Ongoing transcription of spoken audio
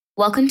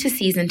Welcome to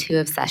Season 2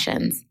 of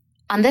Sessions.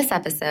 On this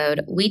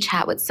episode, we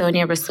chat with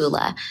Sonja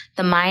Rasula,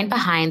 the mind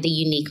behind the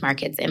Unique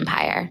Markets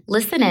empire.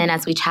 Listen in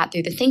as we chat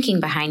through the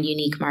thinking behind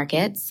Unique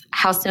Markets,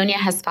 how Sonja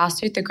has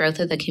fostered the growth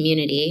of the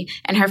community,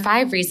 and her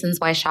 5 reasons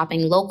why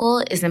shopping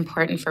local is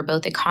important for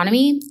both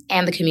economy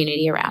and the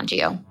community around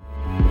you.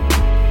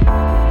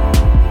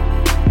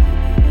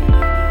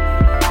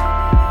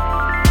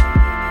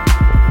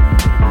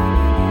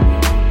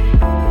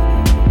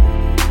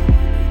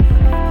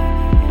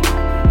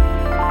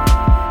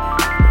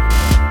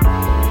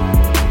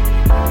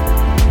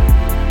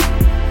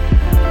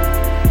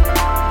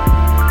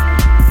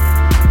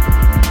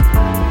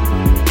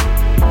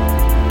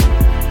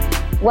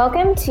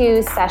 Welcome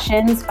to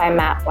Sessions by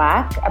Matt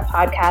Black, a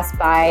podcast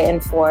by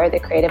and for the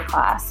creative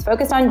class,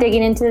 focused on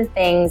digging into the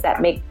things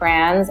that make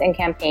brands and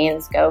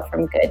campaigns go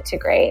from good to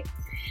great.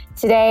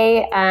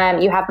 Today,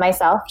 you have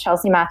myself,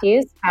 Chelsea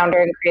Matthews, founder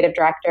and creative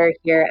director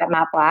here at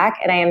Matt Black,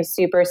 and I am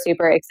super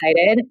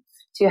excited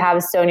to have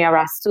Sonja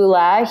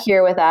Rasula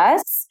here with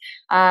us,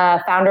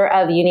 founder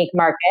of Unique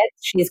Markets.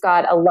 She's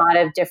got a lot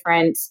of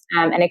different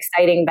and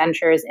exciting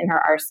ventures in her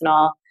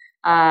arsenal,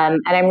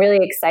 and I'm really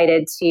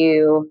excited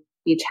to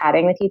be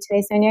chatting with you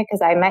today, Sonja,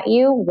 because I met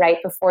you right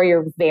before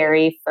your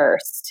very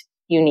first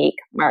Unique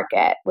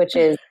Market, which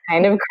is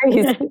kind of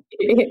crazy.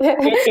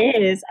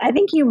 It is. I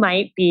think you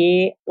might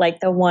be like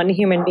the one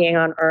human being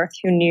on earth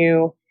who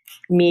knew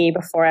me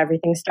before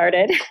everything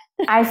started.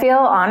 I feel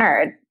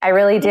honored. I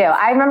really do.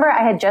 I remember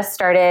I had just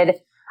started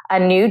a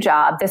new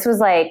job. This was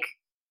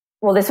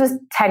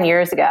 10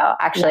 years ago,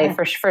 actually, yeah.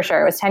 for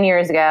sure. It was 10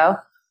 years ago.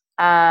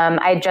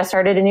 I had just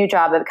started a new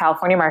job at the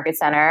California Market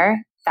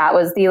Center. That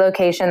was the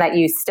location that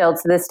you still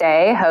to this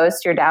day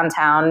host your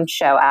downtown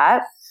show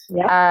at.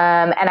 Yep.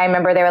 And I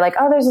remember they were like,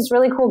 oh, there's this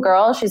really cool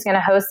girl. She's going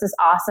to host this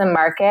awesome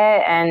market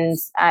and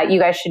you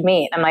guys should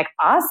meet. I'm like,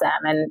 awesome.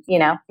 And,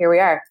 here we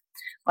are.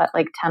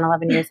 10,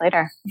 11 years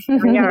later?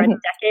 We are a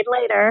decade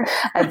later.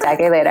 A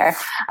decade later.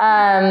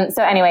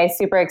 So anyway,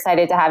 super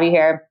excited to have you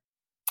here.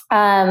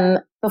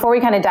 Before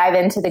we kind of dive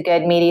into the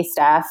good, meaty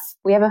stuff,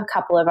 we have a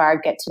couple of our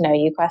get to know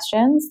you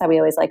questions that we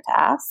always like to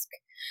ask.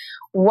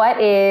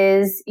 What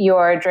is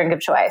your drink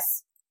of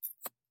choice?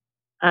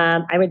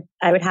 I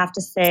would have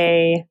to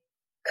say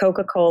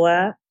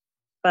Coca-Cola,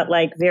 but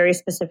very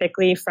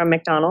specifically from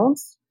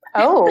McDonald's.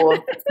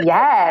 Oh,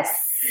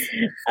 yes.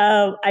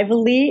 I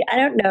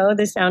don't know,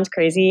 this sounds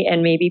crazy,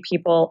 and maybe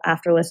people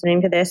after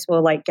listening to this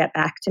will get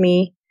back to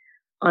me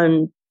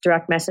on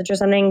direct message or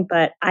something,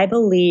 but I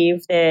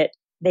believe that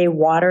they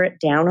water it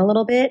down a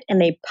little bit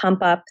and they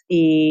pump up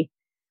the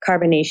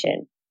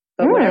carbonation.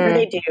 But whatever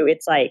they do,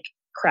 it's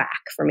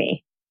crack for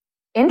me.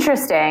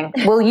 Interesting.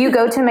 Will you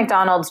go to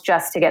McDonald's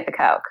just to get the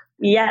Coke?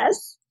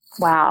 Yes.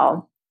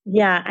 Wow.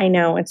 Yeah, I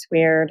know. It's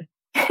weird.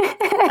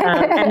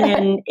 And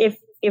then if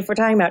we're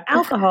talking about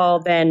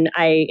alcohol, then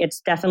it's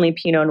definitely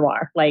Pinot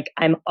Noir.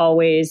 I'm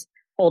always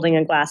holding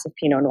a glass of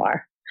Pinot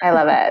Noir. I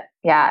love it.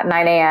 Yeah,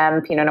 9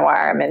 a.m. Pinot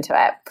Noir. I'm into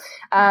it.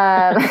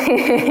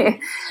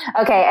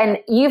 Okay, and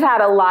you've had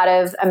a lot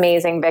of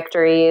amazing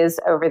victories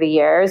over the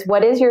years.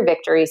 What is your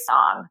victory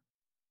song?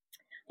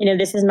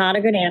 This is not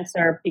a good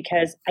answer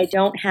because I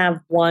don't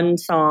have one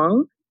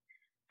song.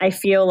 I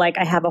feel like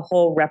I have a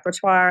whole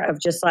repertoire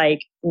of just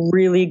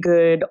really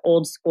good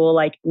old school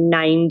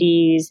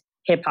 90s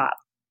hip hop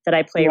that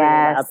I play really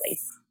loudly.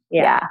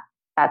 Yeah,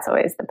 that's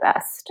always the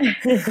best.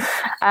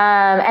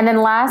 And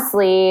then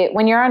lastly,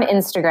 when you're on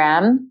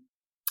Instagram,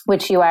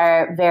 which you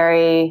are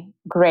very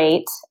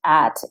great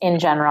at in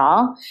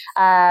general,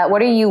 what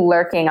are you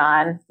lurking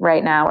on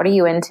right now? What are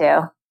you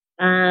into?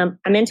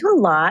 I'm into a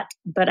lot,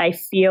 but I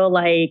feel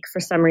like for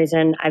some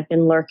reason I've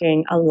been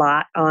lurking a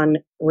lot on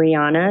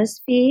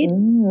Rihanna's feed.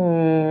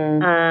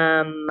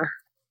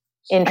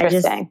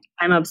 Interesting.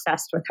 I'm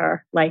obsessed with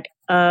her,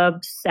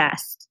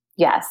 obsessed.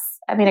 Yes.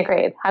 I mean,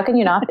 agreed. How can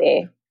you not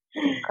be?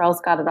 Girl's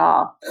got it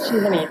all.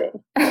 She's amazing.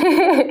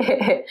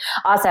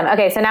 Awesome.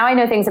 Okay. So now I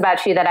know things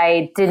about you that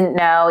I didn't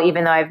know,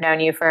 even though I've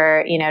known you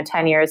for,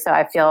 10 years. So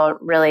I feel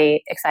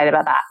really excited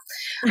about that.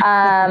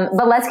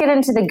 But let's get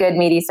into the good,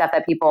 meaty stuff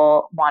that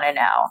people want to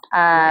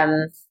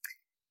know.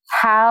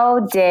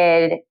 How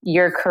did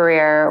your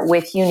career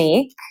with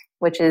Unique,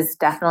 which is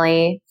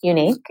definitely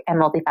unique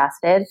and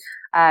multifaceted,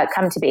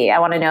 come to be? I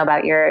want to know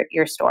about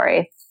your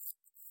story.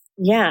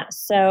 Yeah.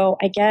 So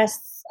I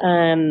guess,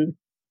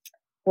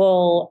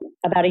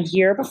 about a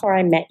year before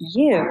I met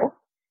you,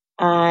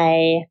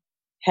 I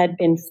had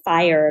been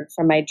fired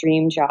from my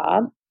dream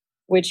job,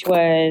 which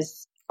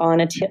was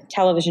on a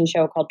television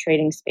show called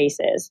Trading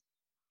Spaces.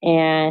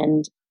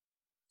 And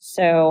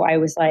so I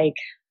was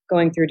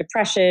going through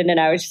depression and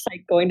I was just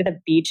going to the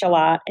beach a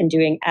lot and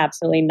doing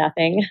absolutely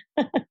nothing.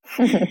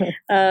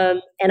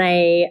 And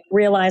I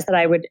realized that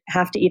I would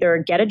have to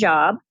either get a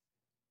job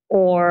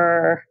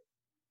or,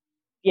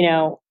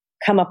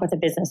 come up with a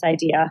business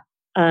idea.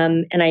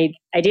 And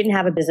I didn't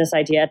have a business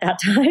idea at that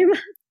time.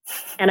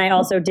 And I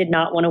also did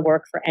not want to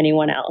work for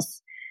anyone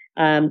else.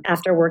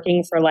 After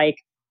working for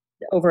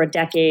over a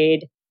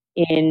decade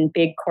in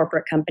big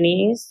corporate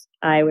companies,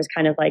 I was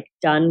kind of like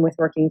done with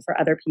working for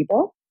other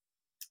people.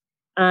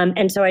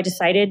 And so I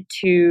decided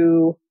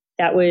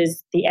that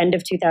was the end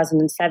of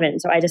 2007.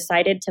 So I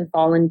decided to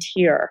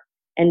volunteer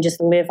and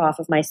just live off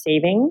of my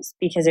savings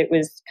because it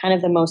was kind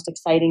of the most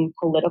exciting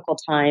political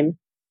time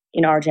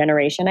in our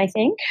generation, I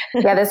think.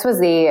 Yeah, this was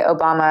the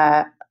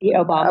Obama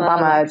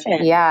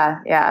election. Yeah.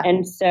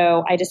 And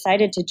so I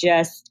decided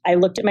I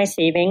looked at my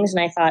savings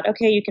and I thought,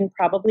 okay, you can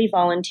probably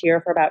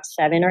volunteer for about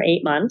 7 or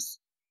 8 months.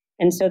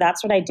 And so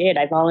that's what I did.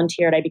 I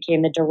volunteered. I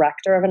became the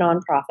director of a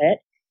nonprofit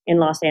in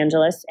Los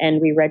Angeles,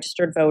 and we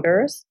registered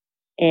voters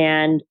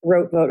and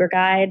wrote voter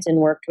guides and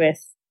worked with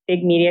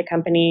big media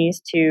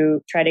companies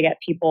to try to get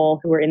people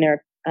who were in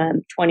their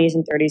 20s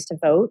and 30s to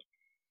vote.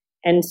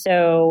 And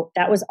so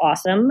that was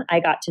awesome. I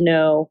got to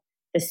know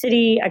the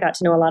city. I got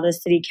to know a lot of the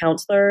city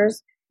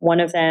councilors. One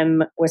of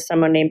them was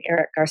someone named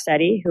Eric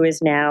Garcetti, who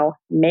is now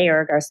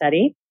Mayor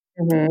Garcetti.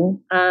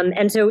 Mm-hmm.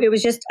 And so it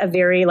was just a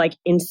very like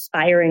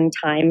inspiring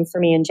time for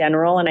me in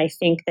general. And I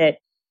think that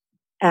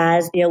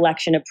as the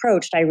election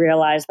approached, I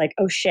realized like,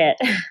 oh shit,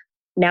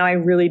 now I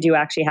really do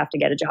actually have to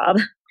get a job.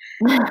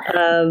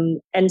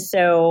 And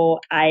so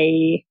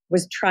I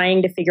was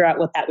trying to figure out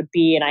what that would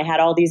be. And I had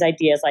all these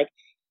ideas like,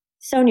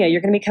 Sonja,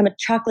 you're going to become a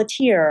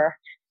chocolatier,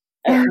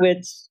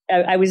 which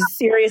I was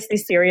seriously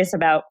serious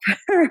about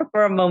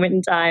for a moment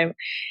in time.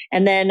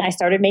 And then I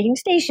started making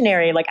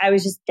stationery. Like I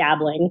was just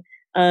dabbling.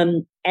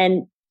 And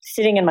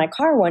sitting in my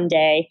car one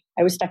day,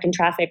 I was stuck in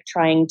traffic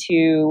trying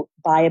to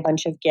buy a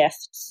bunch of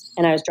gifts.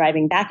 And I was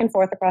driving back and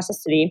forth across the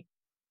city.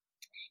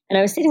 And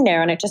I was sitting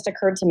there and it just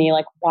occurred to me,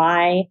 like,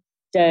 why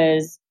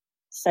does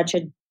such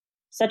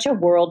a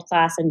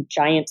world-class and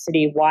giant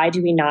city, why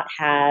do we not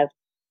have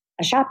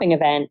a shopping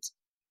event,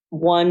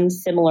 one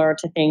similar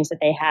to things that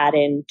they had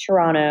in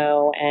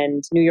Toronto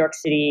and New York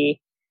City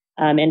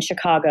and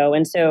Chicago?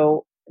 And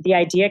so the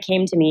idea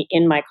came to me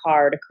in my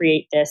car to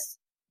create this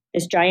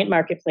giant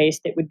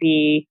marketplace that would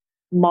be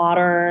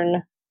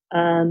modern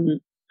and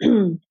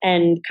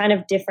kind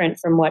of different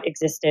from what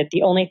existed.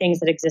 The only things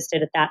that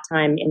existed at that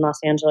time in Los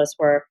Angeles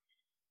were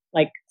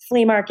like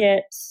flea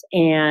markets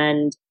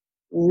and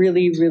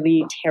really,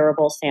 really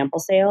terrible sample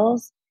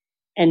sales.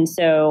 And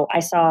so I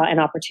saw an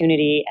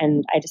opportunity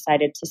and I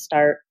decided to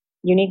start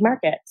Unique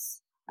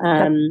Markets.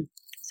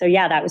 So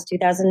yeah, that was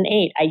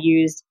 2008. I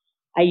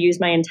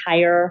used my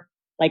entire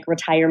like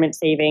retirement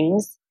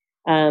savings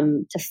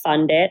to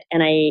fund it.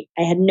 And I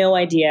had no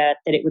idea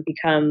that it would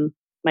become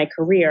my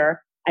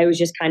career. I was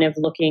just kind of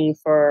looking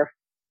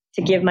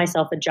to give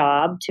myself a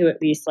job to at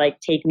least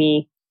like take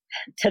me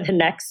to the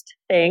next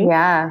thing.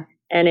 Yeah.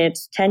 And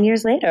it's 10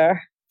 years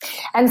later.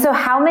 And so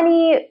how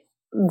many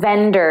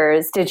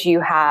vendors did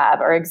you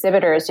have or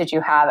exhibitors did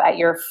you have at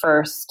your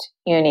first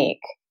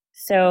Unique?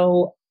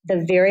 So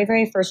the very,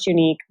 very first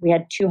Unique, we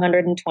had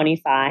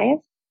 225.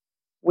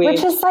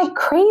 Which is like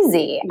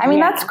crazy. I mean,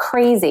 that's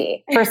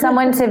crazy for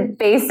someone to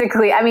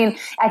basically, I mean,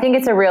 I think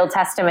it's a real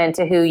testament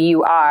to who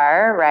you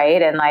are,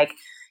 right? And like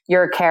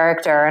your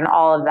character and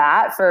all of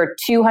that for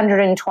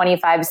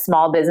 225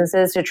 small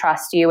businesses to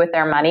trust you with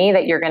their money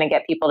that you're going to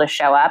get people to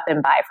show up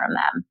and buy from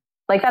them.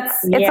 Like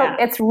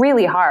it's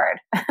really hard.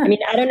 I mean,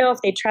 I don't know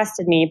if they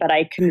trusted me, but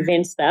I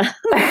convinced them.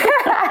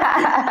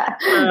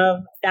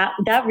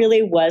 That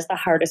really was the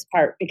hardest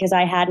part because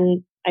I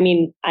hadn't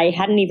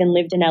even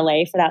lived in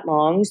LA for that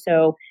long.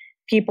 So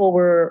people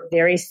were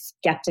very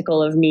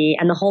skeptical of me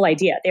and the whole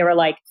idea. They were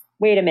like,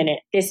 wait a minute,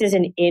 this is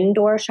an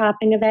indoor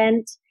shopping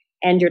event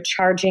and you're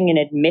charging an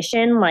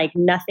admission? Like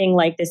nothing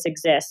like this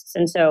exists.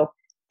 And so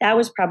that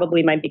was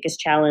probably my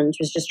biggest challenge,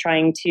 was just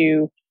trying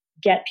to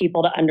get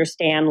people to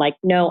understand like,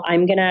 no,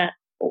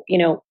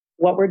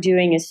 what we're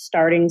doing is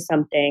starting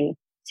something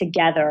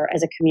together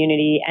as a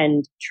community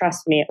and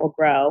trust me, it will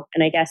grow.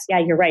 And I guess, yeah,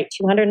 you're right.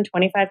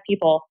 225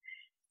 people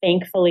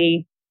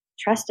thankfully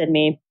trusted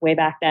me way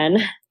back then.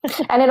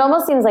 And it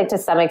almost seems like to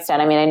some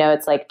extent, I mean, I know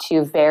it's like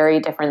two very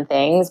different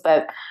things,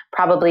 but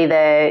probably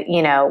the,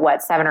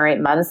 7 or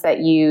 8 months that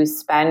you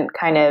spent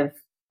kind of,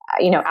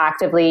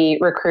 actively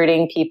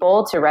recruiting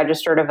people to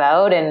register to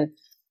vote. And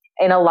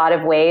in a lot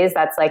of ways,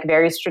 that's like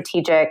very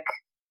strategic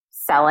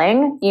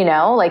selling,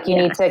 like you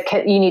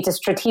need to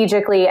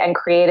strategically and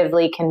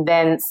creatively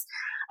convince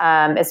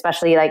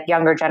especially like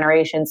younger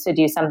generations to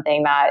do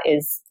something that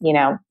is,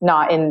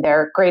 not in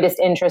their greatest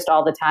interest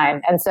all the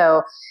time. And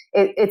so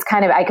it's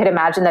kind of, I could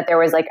imagine that there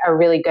was like a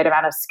really good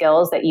amount of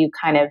skills that you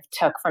kind of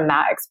took from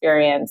that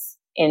experience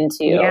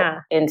into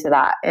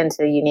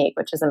Unique,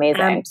 which is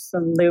amazing.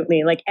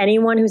 Absolutely. Like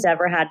anyone who's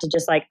ever had to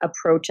just like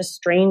approach a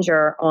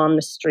stranger on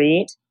the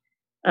street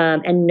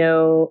and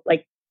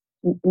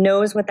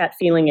knows what that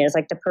feeling is.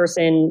 Like the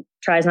person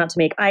tries not to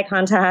make eye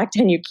contact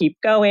and you keep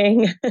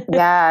going.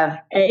 Yeah.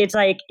 It's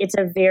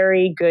a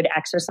very good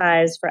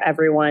exercise for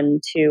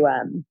everyone to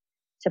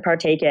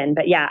partake in.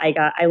 But yeah,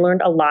 I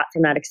learned a lot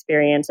from that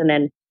experience. And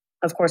then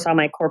of course, all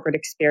my corporate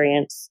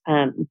experience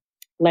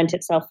lent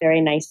itself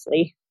very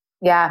nicely.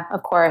 Yeah,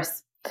 of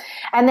course.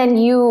 And then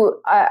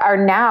you are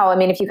now, I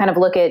mean, if you kind of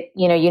look at,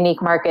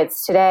 unique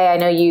markets today, I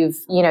know you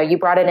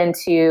brought it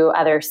into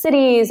other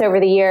cities over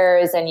the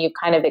years and you've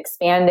kind of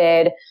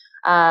expanded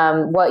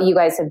what you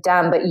guys have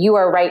done, but you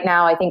are right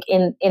now, I think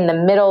in the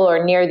middle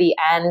or near the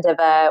end of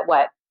a,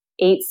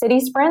 7 city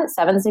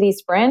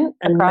sprint?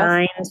 A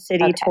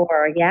 9-city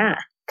tour. Yeah.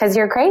 Because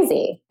you're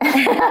crazy.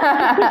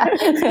 Yeah.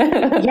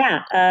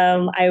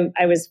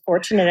 I was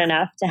fortunate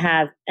enough to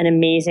have an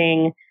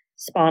amazing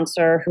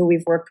sponsor who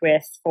we've worked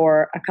with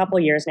for a couple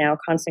years now,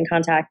 Constant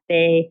Contact.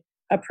 They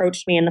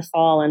approached me in the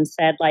fall and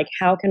said, like,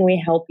 how can we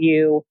help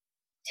you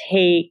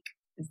take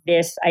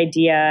this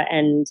idea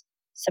and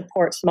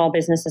support small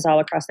businesses all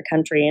across the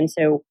country? And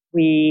so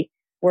we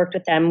worked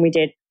with them.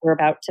 We're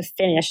about to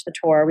finish the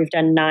tour. We've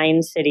done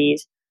 9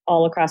 cities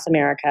all across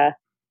America.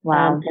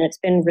 Wow. And it's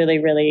been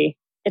really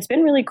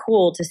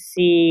cool to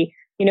see,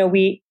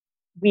 we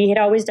had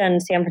always done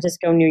San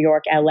Francisco, New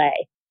York, LA,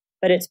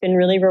 but it's been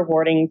really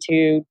rewarding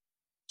to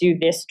do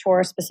this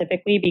tour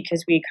specifically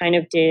because we kind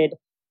of did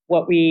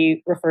what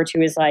we refer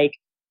to as like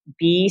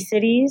B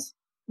cities.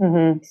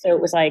 Mm-hmm. So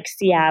it was like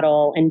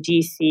Seattle and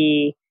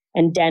DC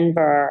and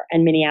Denver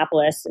and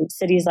Minneapolis and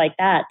cities like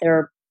that.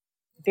 They're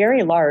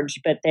very large,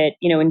 but that,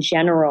 in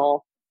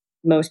general,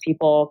 most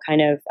people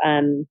kind of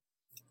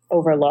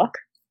overlook.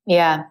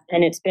 Yeah.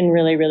 And it's been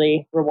really,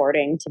 really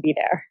rewarding to be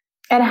there.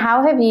 And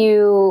how have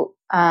you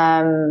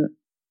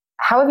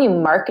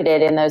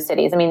marketed in those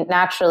cities? I mean,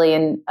 naturally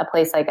in a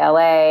place like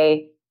LA,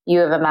 you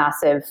have a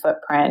massive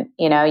footprint,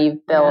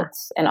 you've built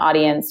an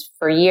audience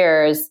for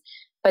years,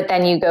 but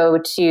then you go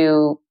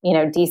to,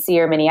 DC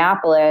or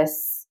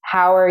Minneapolis.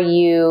 How are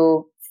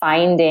you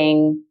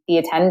finding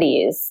the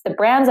attendees? The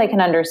brands I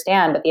can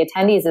understand, but the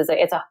attendees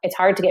it's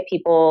hard to get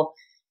people,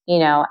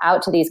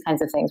 out to these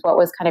kinds of things. What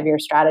was kind of your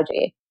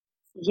strategy?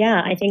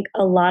 Yeah, I think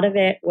a lot of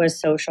it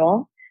was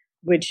social,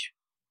 which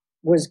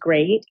was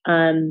great.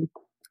 It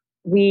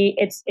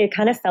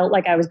kind of felt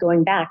like I was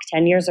going back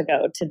 10 years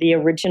ago to the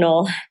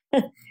original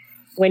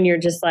when you're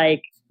just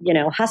like,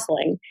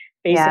 hustling.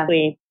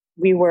 Basically,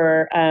 we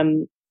were,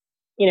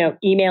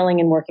 emailing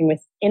and working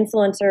with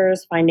influencers,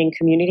 finding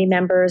community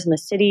members in the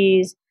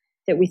cities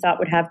that we thought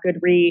would have good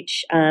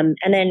reach. And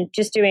then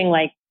just doing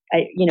what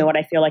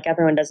I feel like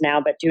everyone does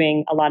now, but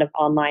doing a lot of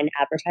online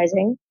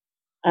advertising.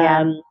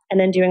 And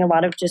then doing a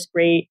lot of just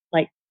great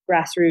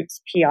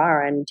grassroots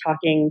PR and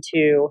talking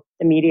to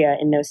the media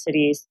in those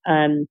cities.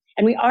 And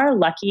we are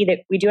lucky that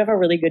we do have a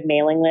really good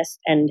mailing list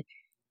and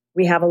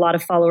we have a lot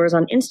of followers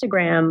on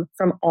Instagram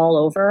from all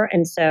over.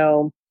 And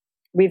so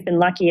we've been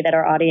lucky that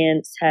our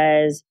audience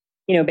has,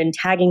 been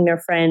tagging their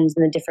friends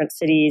in the different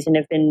cities and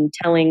have been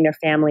telling their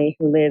family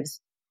who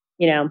lives,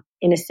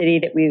 in a city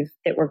that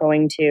we're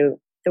going to.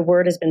 The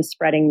word has been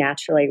spreading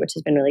naturally, which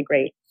has been really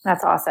great.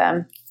 That's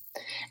awesome.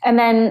 And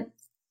then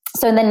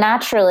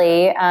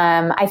naturally,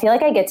 I feel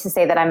like I get to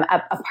say that I'm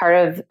a part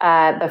of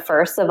the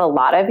first of a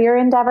lot of your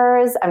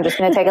endeavors. I'm just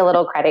going to take a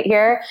little credit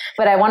here,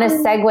 but I want to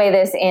segue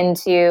this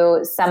into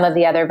some of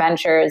the other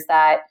ventures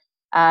that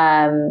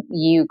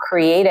you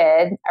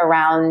created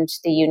around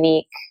the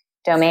unique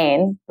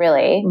domain,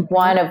 really. Mm-hmm.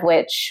 One of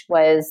which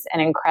was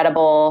an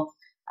incredible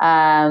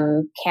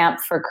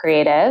camp for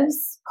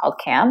creatives called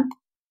Camp.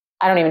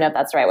 I don't even know if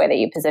that's the right way that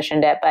you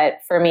positioned it, but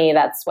for me,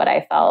 that's what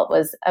I felt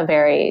was a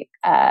very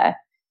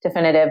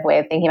definitive way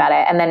of thinking about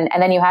it. And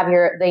then you have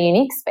the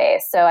unique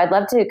space. So I'd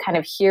love to kind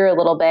of hear a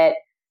little bit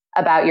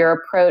about your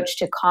approach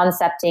to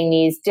concepting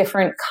these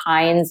different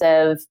kinds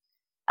of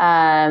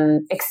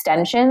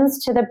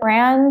extensions to the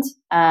brand,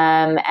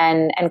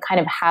 and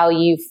kind of how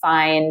you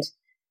find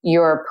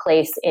your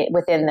place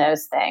within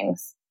those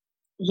things.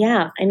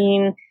 Yeah. I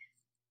mean,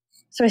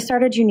 so I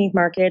started Unique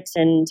Markets,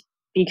 and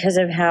because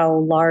of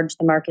how large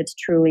the markets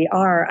truly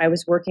are, I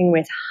was working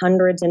with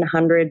hundreds and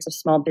hundreds of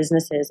small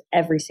businesses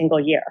every single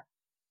year.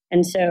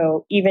 And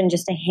so even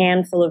just a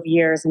handful of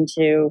years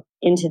into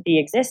the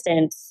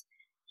existence,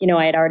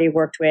 I had already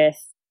worked with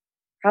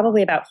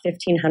probably about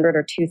 1,500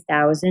 or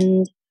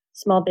 2,000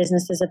 small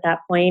businesses at that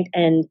point.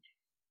 And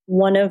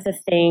one of the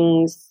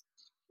things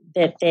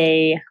that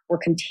they were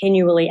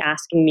continually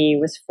asking me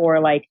was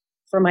for my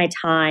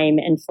time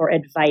and for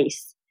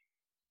advice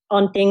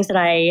on things that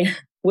I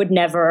would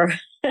never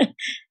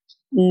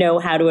know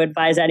how to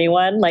advise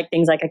anyone, like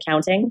things like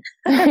accounting.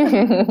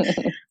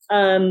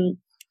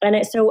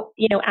 So,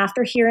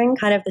 after hearing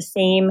kind of the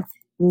same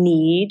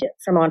need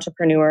from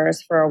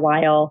entrepreneurs for a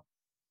while,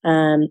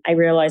 I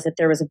realized that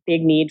there was a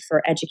big need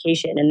for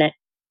education, and that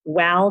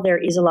while there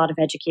is a lot of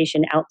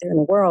education out there in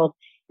the world,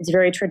 it's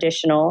very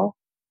traditional,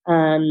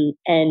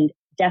 and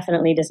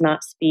definitely does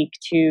not speak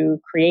to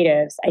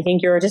creatives. I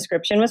think your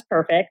description was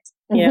perfect,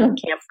 camp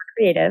for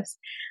creatives.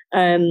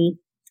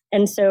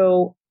 And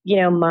so,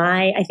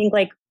 I think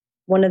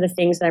one of the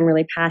things that I'm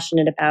really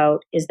passionate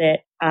about is that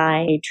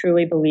I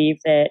truly believe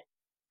that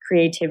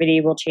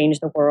creativity will change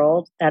the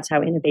world. That's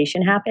how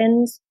innovation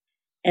happens.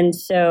 And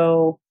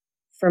so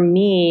for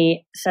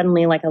me,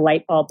 suddenly a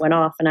light bulb went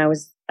off, and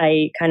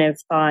I kind of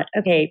thought,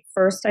 okay,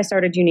 first I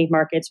started Unique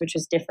Markets, which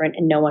was different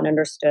and no one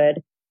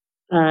understood.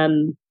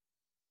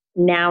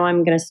 now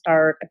I'm going to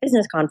start a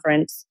business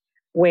conference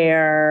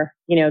where,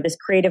 this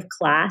creative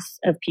class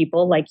of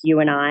people like you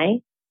and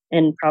I,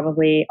 and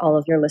probably all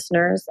of your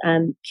listeners,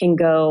 can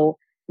go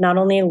not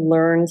only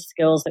learn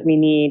skills that we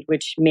need,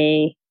 which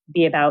may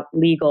be about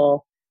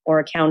legal or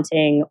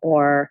accounting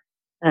or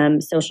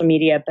social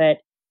media, but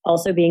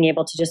also being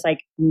able to just like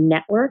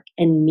network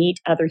and meet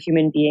other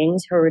human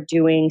beings who are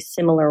doing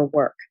similar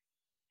work.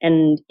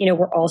 And,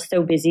 we're all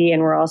so busy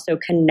and we're all so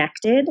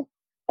connected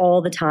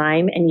all the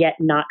time and yet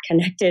not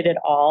connected at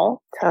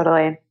all.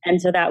 Totally.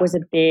 And so that was a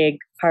big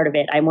part of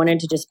it. I wanted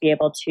to just be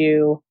able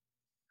to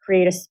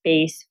create a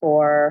space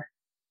for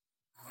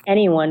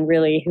anyone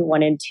really who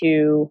wanted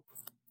to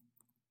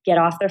get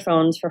off their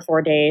phones for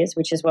 4 days,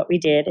 which is what we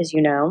did, as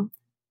you know,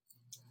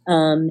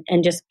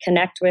 and just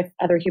connect with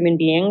other human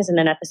beings. And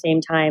then at the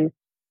same time,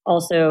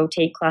 also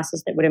take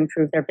classes that would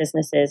improve their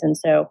businesses. And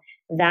so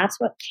that's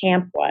what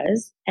camp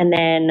was. And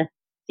then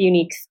the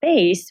unique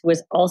space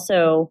was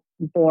also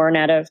born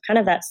out of kind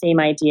of that same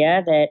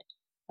idea that,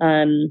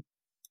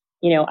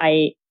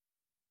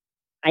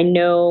 I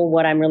know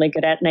what I'm really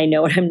good at and I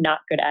know what I'm not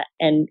good at.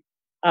 And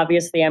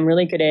obviously I'm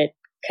really good at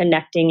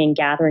connecting and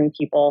gathering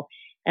people.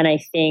 And I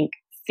think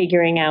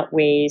figuring out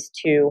ways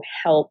to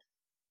help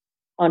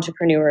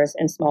entrepreneurs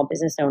and small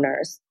business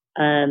owners.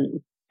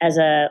 As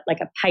a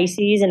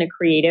Pisces and a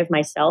creative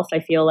myself, I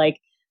feel like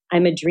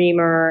I'm a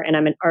dreamer and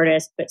I'm an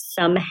artist, but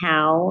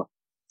somehow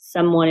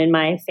someone in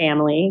my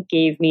family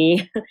gave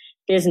me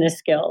business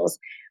skills,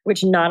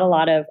 which not a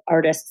lot of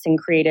artists and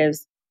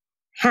creatives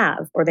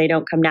have, or they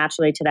don't come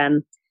naturally to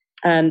them.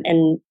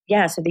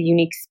 So the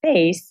unique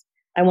space,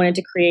 I wanted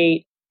to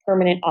create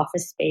permanent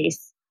office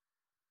space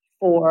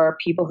for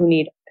people who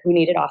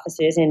needed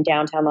offices in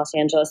downtown Los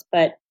Angeles.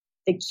 But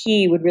the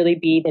key would really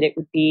be that it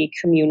would be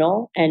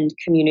communal and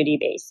community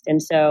based.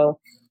 And so,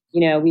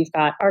 we've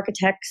got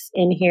architects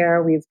in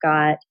here, we've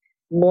got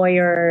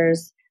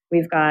lawyers,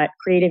 we've got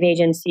creative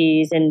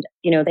agencies, and,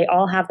 they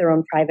all have their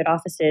own private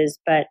offices.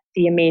 But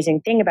the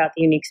amazing thing about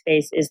the unique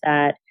space is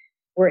that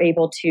we're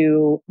able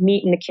to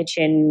meet in the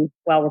kitchen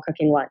while we're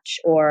cooking lunch,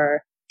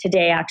 or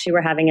today, actually,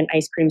 we're having an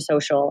ice cream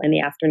social in the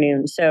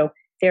afternoon. So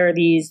there are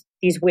these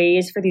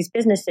ways for these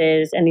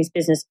businesses and these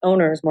business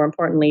owners, more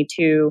importantly,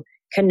 to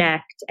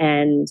connect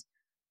and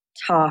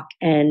talk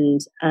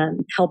and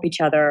help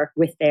each other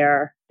with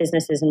their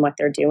businesses and what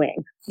they're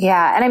doing.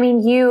 Yeah.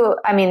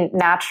 And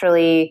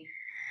naturally,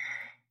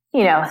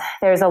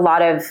 there's a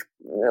lot of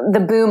the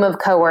boom of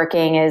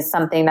co-working is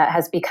something that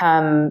has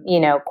become,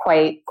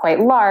 quite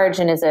large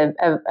and is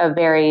a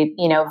very,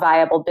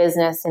 viable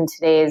business in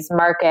today's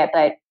market.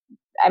 But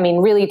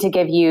really to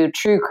give you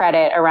true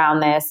credit around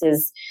this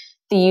is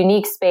the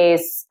unique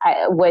space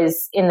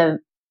was in the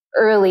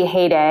early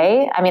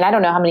heyday. I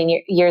don't know how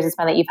many years it's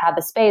been that you've had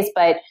the space,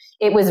 but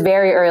it was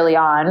very early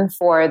on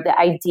for the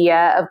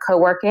idea of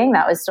co-working.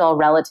 That was still a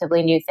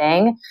relatively new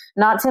thing.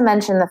 Not to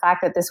mention the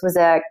fact that this was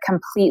a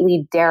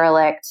completely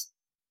derelict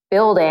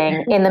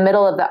building in the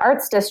middle of the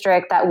arts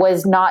district that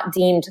was not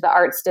deemed the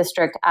arts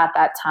district at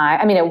that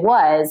time. It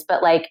was,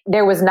 but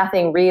there was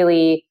nothing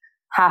really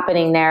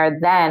happening there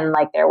then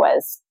like there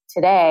was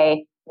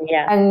today.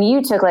 Yeah. And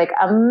you took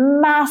a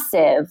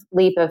massive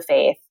leap of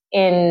faith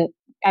in,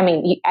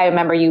 I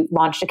remember you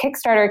launched a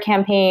Kickstarter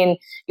campaign.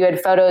 You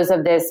had photos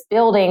of this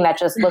building that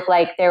just looked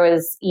like there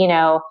was,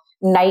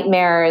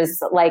 nightmares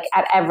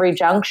at every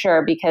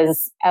juncture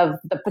because of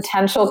the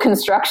potential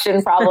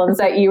construction problems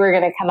that you were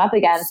going to come up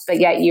against. But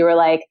yet you were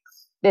like,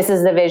 this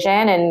is the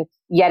vision. And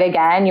yet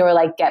again, you were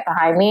like, get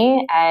behind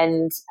me.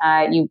 And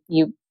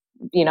you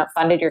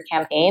funded your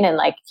campaign. And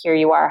here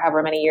you are,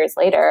 however many years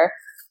later,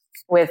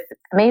 with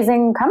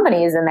amazing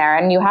companies in there.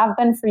 And you have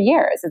been for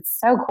years. It's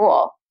so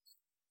cool.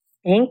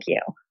 Thank you.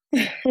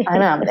 I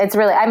know. It's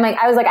really,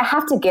 I was like, I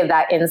have to give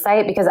that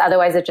insight because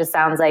otherwise it just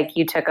sounds like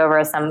you took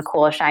over some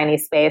cool, shiny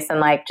space and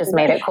just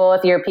made it cool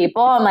with your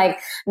people. I'm like,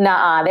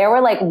 nah, there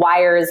were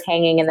wires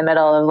hanging in the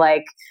middle of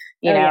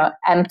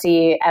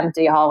empty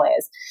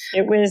hallways.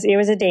 It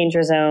was a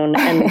danger zone.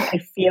 And I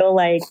feel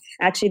like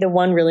actually the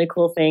one really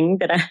cool thing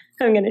that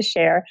I'm going to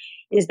share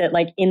is that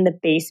in the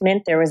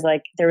basement, there was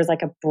a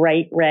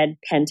bright red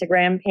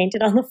pentagram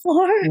painted on the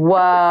floor.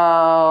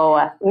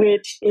 Whoa.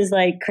 Which is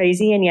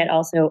crazy and yet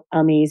also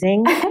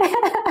amazing.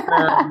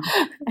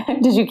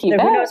 Did you keep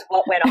it? Who knows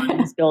what went on in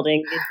this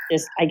building is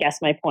just, I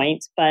guess, my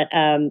point. But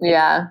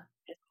yeah,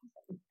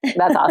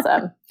 that's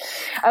awesome.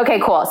 Okay,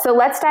 cool. So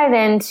let's dive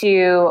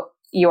into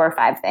your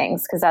 5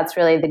 things because that's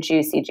really the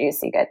juicy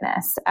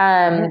goodness.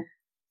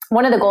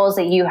 One of the goals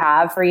that you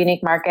have for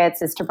Unique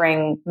Markets is to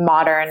bring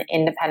modern,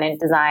 independent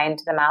design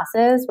to the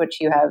masses,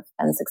 which you have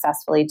been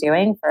successfully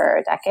doing for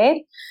a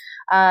decade.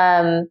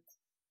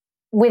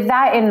 With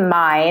that in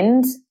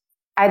mind,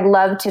 I'd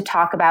love to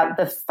talk about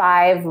the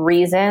 5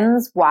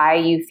 reasons why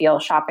you feel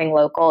shopping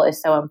local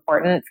is so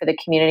important for the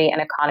community and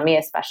economy,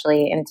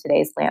 especially in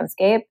today's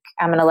landscape.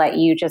 I'm going to let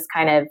you just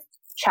kind of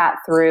chat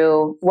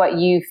through what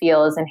you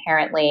feel is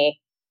inherently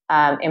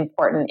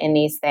important in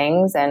these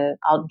things, and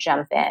I'll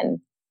jump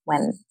in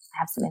when I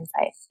have some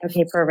insight.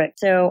 Okay, perfect.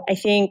 So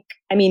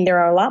there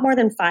are a lot more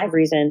than 5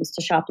 reasons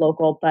to shop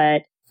local,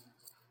 but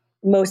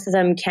most of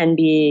them can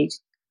be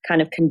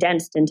kind of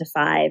condensed into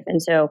 5.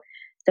 And so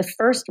the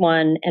first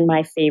one, and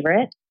my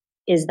favorite,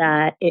 is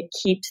that it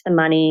keeps the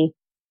money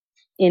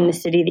in the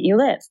city that you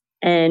live.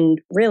 And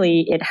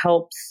really, it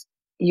helps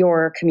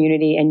your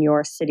community and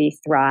your city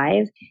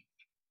thrive.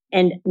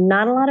 And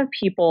not a lot of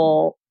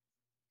people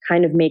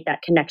kind of make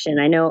that connection.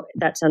 I know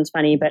that sounds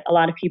funny, but a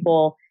lot of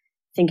people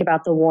think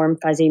about the warm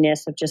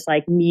fuzziness of just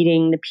like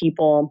meeting the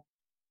people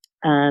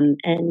and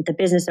the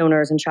business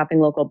owners and shopping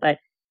local. But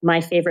my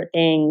favorite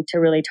thing to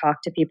really talk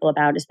to people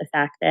about is the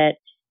fact that,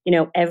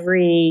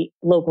 every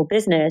local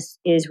business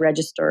is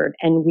registered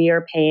and we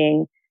are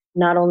paying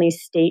not only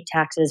state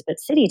taxes, but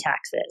city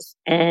taxes.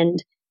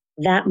 And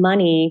that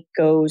money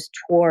goes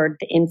toward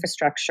the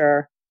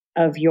infrastructure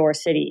of your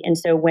city. And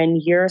so when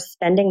you're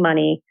spending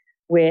money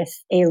with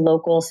a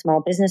local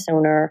small business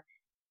owner,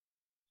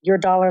 your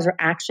dollars are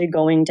actually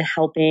going to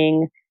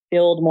helping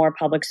build more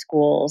public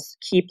schools,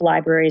 keep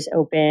libraries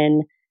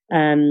open,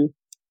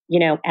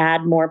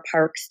 add more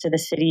parks to the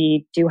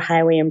city, do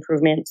highway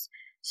improvements.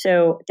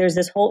 So there's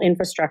this whole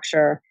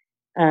infrastructure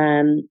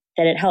that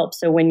it helps.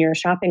 So when you're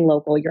shopping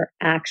local, you're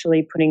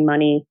actually putting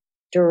money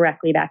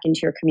directly back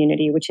into your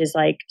community, which is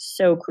like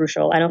so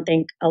crucial. I don't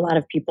think a lot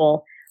of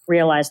people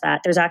realize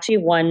that. There's actually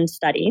one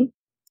study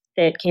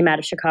that came out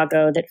of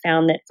Chicago that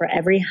found that for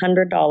every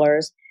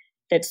 $100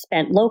 that's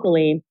spent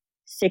locally,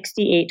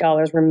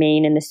 $68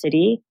 remain in the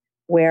city.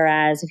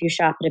 Whereas if you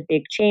shop at a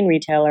big chain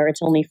retailer,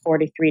 it's only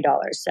 $43.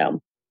 So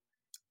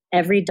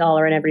every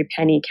dollar and every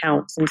penny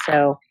counts. And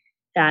so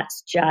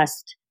that's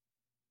just,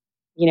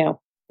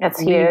 That's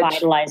huge.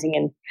 Revitalizing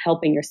and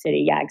helping your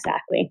city. Yeah,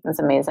 exactly. That's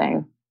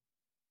amazing.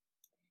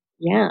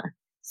 Yeah.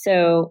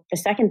 So the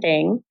second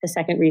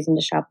reason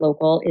to shop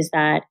local is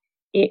that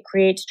it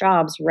creates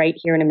jobs right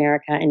here in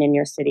America and in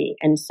your city.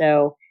 And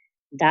so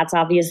that's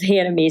obviously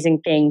an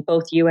amazing thing.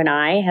 Both you and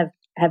I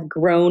have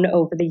grown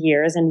over the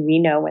years, and we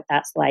know what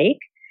that's like.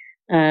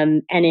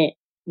 And it,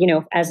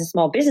 as a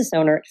small business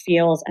owner, it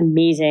feels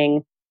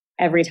amazing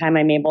every time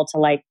I'm able to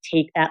like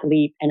take that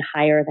leap and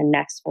hire the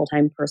next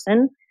full-time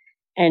person.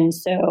 And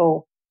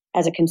so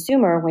as a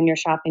consumer, when you're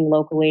shopping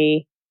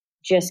locally,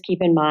 just keep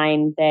in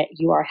mind that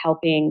you are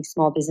helping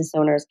small business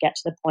owners get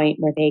to the point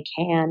where they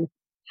can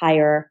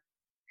hire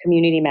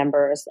community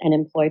members and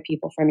employ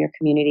people from your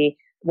community.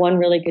 One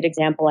really good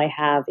example I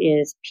have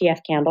is PF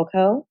Candle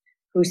Co.,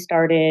 who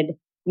started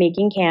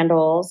making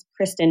candles.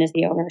 Kristen is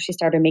the owner. She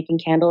started making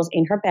candles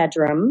in her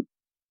bedroom,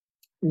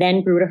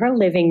 then grew to her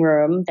living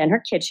room, then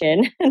her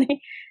kitchen.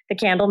 The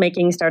candle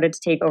making started to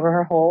take over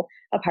her whole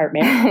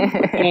apartment.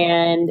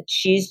 And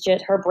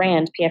her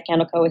brand, PF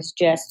Candle Co., has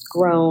just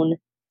grown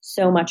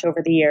so much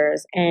over the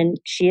years. And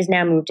she has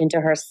now moved into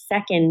her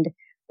second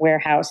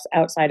warehouse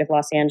outside of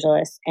Los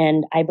Angeles.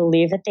 And I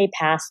believe that they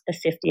passed the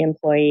 50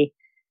 employee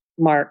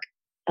mark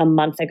a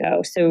month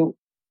ago. So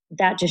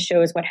that just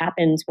shows what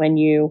happens when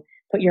you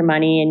put your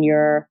money and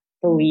your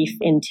belief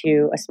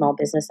into a small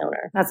business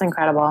owner. That's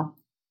incredible.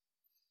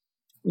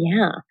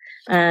 Yeah.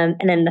 And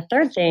then the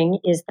third thing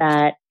is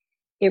that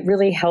it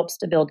really helps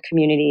to build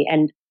community.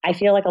 And I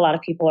feel like a lot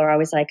of people are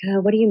always like,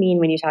 oh, what do you mean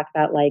when you talk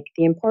about like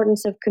the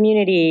importance of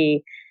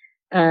community?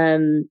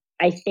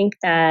 I think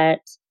that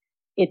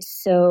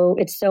it's so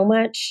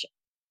much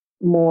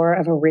more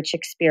of a rich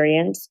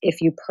experience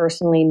if you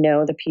personally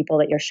know the people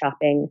that you're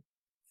shopping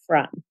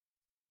from.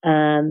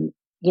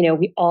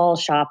 We all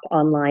shop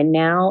online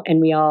now, and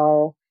we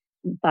all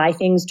buy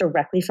things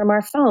directly from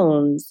our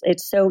phones.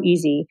 It's so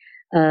easy.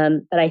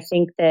 But I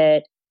think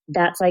that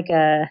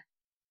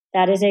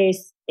that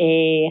is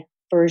a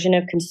version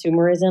of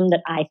consumerism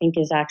that I think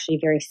is actually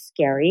very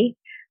scary.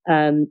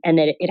 And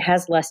that it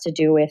has less to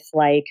do with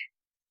like,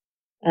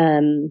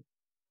 a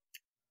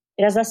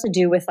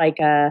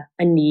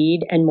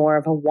need and more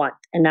of a want.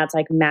 And that's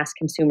like mass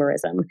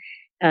consumerism.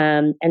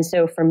 And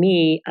so for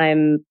me,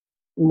 I'm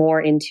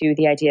more into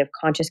the idea of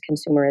conscious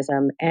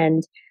consumerism.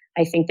 And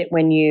I think that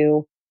when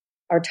you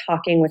are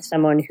talking with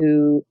someone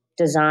who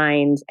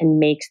designs and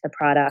makes the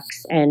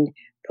products and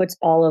puts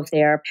all of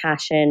their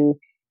passion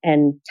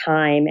and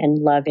time and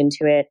love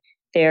into it,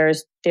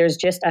 there's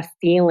just a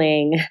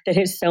feeling that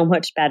is so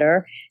much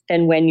better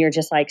than when you're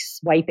just like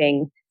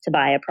swiping to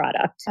buy a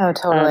product. Oh,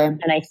 totally.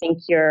 And I think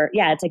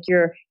it's like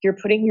you're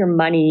putting your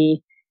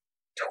money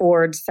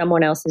towards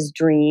someone else's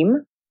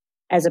dream,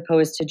 as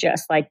opposed to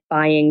just like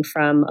buying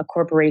from a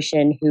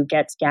corporation who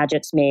gets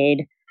gadgets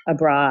made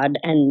abroad.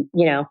 And,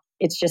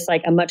 it's just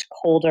like a much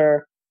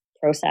colder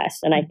process.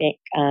 And I think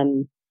part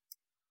of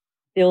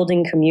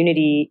building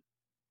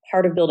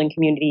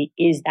community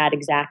is that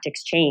exact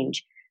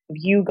exchange of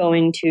you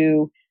going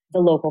to the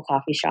local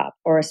coffee shop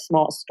or a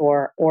small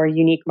store or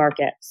unique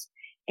markets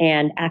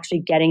and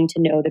actually getting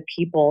to know the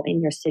people in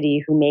your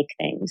city who make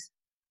things.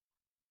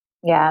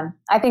 Yeah,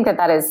 I think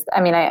that is,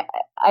 I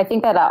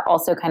think that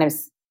also kind of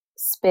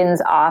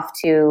spins off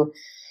to,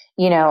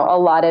 a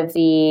lot of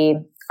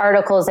the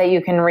articles that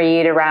you can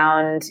read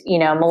around,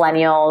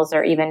 millennials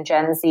or even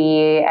Gen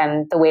Z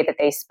and the way that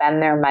they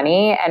spend their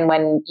money. And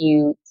when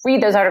you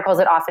read those articles,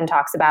 it often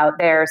talks about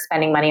they're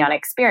spending money on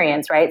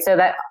experience, right? So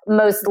that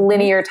most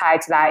linear tie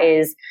to that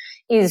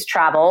is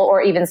travel,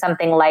 or even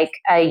something like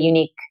a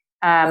unique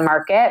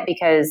market,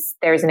 because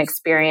there's an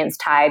experience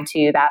tied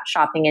to that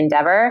shopping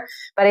endeavor.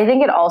 But I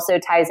think it also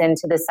ties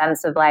into the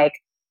sense of like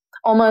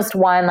almost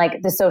one,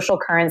 like the social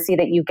currency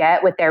that you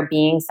get with there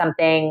being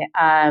something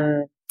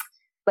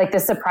like the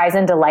surprise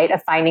and delight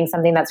of finding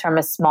something that's from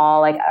a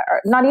small, like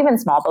not even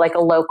small, but like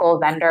a local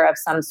vendor of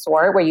some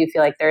sort, where you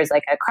feel like there's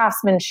like a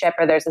craftsmanship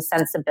or there's a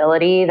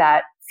sensibility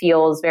that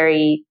feels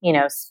very,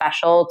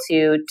 special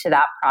to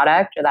that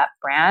product or that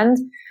brand.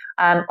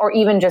 Or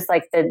even just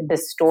like the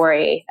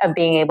story of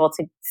being able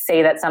to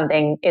say that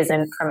something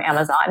isn't from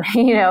Amazon.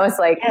 It's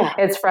like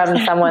it's from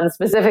someone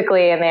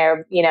specifically, and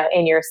they're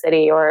in your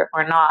city or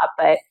not.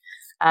 But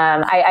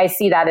I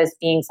see that as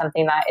being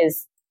something that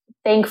is,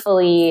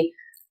 thankfully,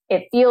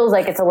 it feels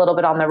like it's a little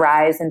bit on the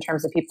rise in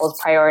terms of people's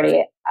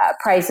priority.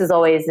 Price is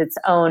always its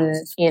own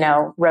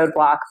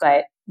roadblock,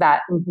 but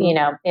that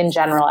in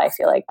general, I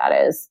feel like that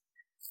is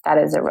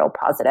a real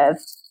positive.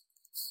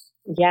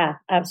 Yeah,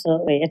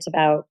 absolutely. It's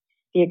about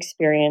the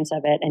experience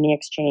of it and the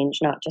exchange,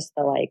 not just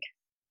the like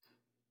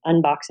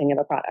unboxing of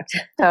a product.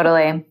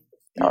 Totally.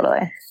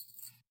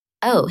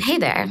 Oh, hey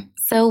there.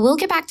 So we'll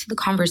get back to the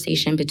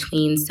conversation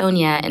between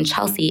Sonja and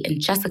Chelsea in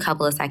just a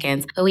couple of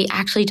seconds, but we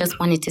actually just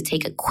wanted to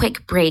take a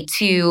quick break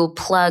to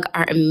plug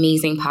our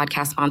amazing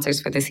podcast sponsors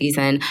for the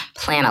season,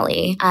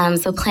 Planoly.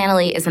 So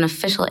Planoly is an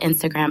official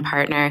Instagram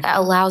partner that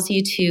allows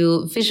you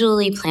to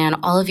visually plan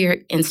all of your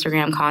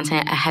Instagram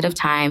content ahead of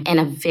time in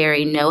a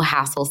very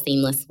no-hassle,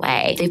 seamless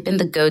way. They've been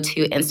the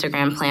go-to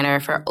Instagram planner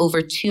for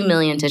over 2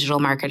 million digital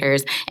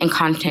marketers and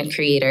content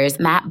creators,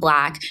 Matt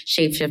Black,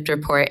 Shapeshift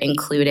Report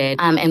included,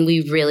 and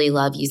we really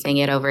love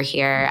using it over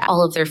here.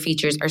 All of their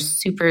features are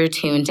super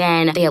tuned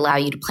in. They allow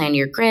you to plan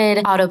your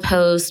grid, auto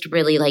post,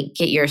 really like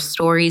get your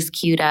stories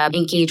queued up,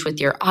 engage with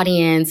your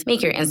audience,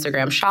 make your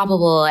Instagram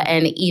shoppable,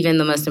 and even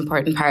the most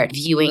important part,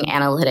 viewing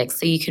analytics.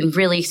 So you can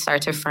really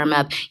start to firm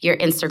up your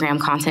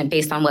Instagram content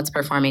based on what's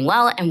performing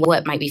well and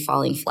what might be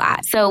falling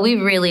flat. So we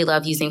really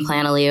love using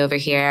Planoly over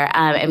here,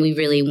 and we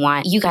really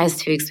want you guys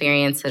to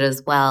experience it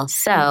as well.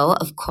 So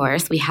of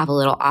course, we have a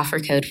little offer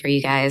code for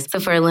you guys. So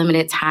for a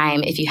limited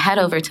time, if you head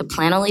over to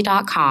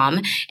Planoly.com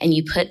and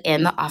you put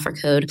in the offer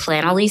code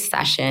Planoly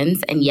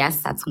Sessions, and yes,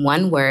 that's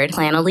one word,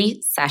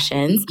 Planoly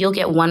Sessions, you'll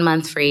get 1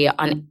 month free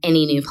on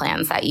any new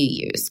plans that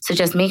you use. So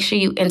just make sure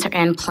you enter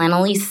in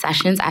Planoly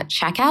Sessions at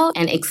checkout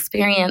and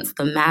experience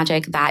the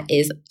magic that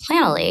is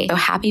Planoly. So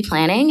happy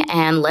planning,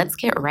 and let's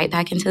get right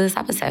back into this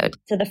episode.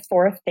 So the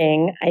fourth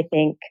thing, I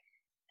think,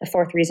 the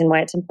fourth reason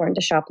why it's important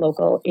to shop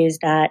local is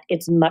that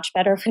it's much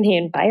better for the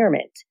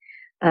environment.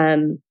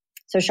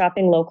 So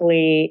shopping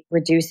locally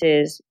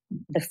reduces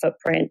the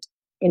footprint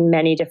in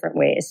many different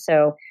ways.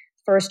 So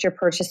first, you're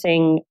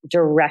purchasing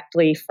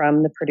directly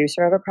from the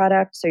producer of a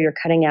product. So you're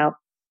cutting out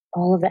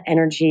all of the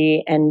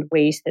energy and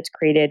waste that's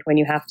created when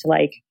you have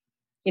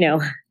to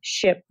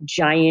ship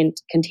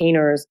giant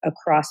containers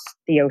across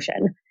the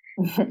ocean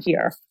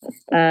here.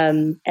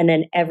 And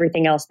then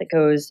everything else that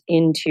goes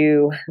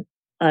into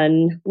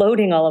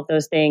unloading all of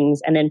those things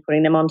and then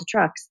putting them onto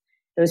trucks.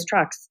 Those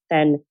trucks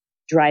then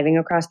driving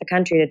across the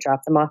country to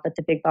drop them off at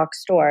the big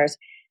box stores.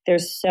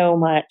 There's so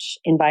much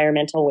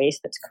environmental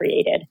waste that's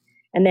created.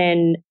 And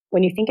then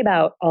when you think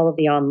about all of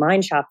the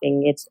online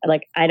shopping, it's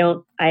like, I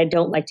don't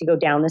like to go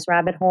down this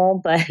rabbit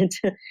hole, but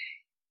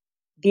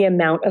the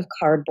amount of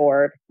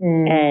cardboard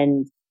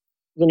and,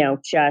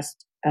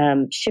 just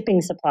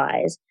shipping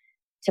supplies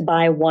to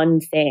buy one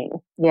thing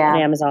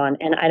on Amazon.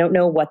 And I don't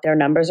know what their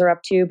numbers are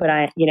up to, but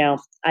I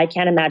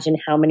can't imagine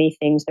how many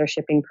things they're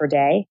shipping per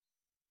day.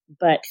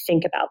 But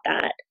think about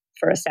that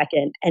for a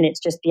second. And it's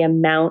just the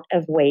amount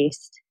of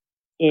waste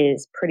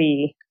is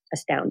pretty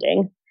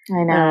astounding.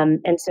 I know.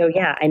 And so,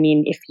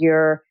 if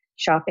you're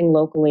shopping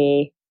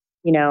locally,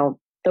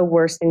 the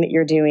worst thing that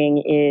you're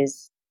doing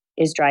is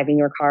driving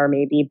your car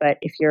maybe. But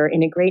if you're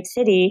in a great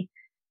city,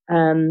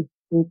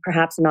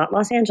 perhaps not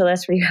Los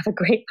Angeles, where you have a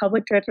great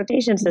public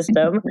transportation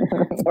system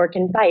or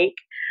can bike,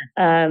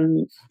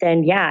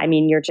 then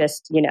you're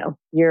just,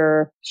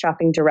 you're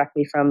shopping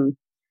directly from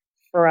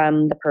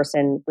the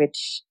person,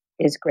 which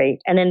is great.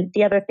 And then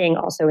the other thing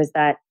also is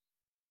that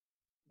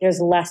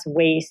there's less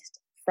waste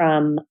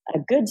from a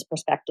goods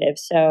perspective.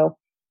 So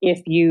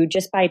if you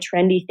just buy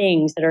trendy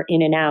things that are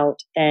in and out,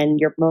 then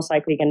you're most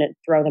likely going to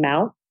throw them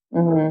out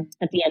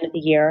at the end of the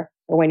year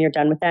or when you're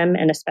done with them.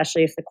 And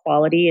especially if the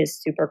quality is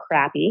super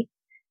crappy.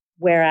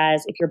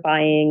 Whereas if you're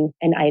buying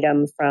an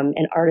item from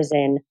an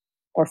artisan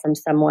or from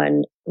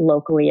someone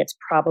locally, it's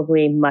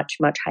probably much,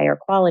 much higher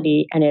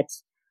quality, and it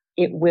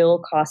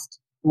will cost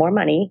more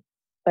money,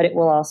 but it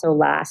will also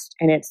last.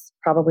 And it's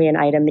probably an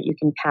item that you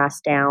can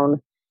pass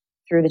down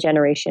through the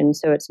generation.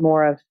 So it's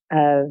more of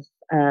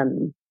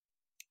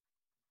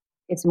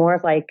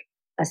like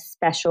a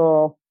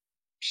special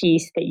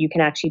piece that you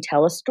can actually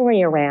tell a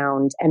story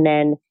around. And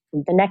then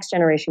the next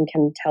generation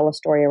can tell a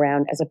story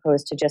around, as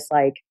opposed to just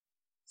like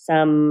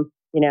some,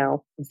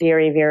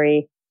 very,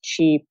 very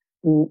cheap,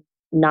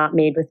 not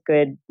made with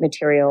good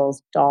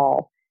materials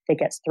doll that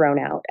gets thrown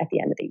out at the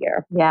end of the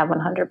year. Yeah,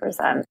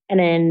 100%. And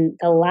then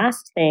the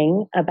last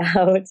thing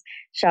about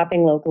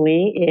shopping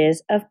locally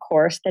is, of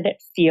course, that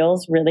it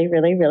feels really,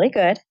 really, really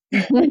good.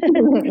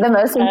 The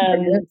most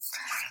important.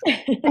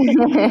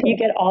 You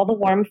get all the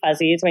warm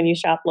fuzzies when you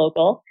shop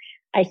local.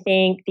 I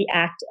think the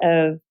act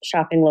of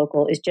shopping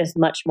local is just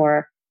much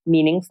more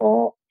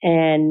meaningful.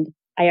 And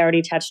I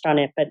already touched on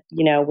it, but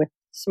with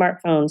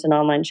smartphones and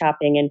online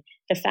shopping, and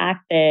the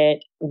fact that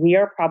we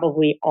are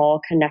probably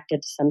all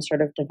connected to some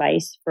sort of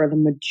device for the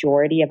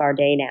majority of our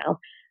day now,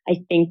 I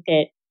think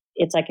that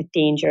it's like a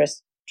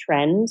dangerous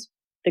trend.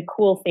 The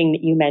cool thing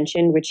that you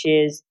mentioned, which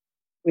is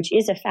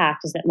a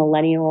fact, is that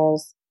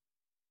millennials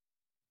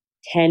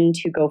tend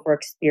to go for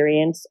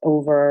experience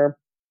over,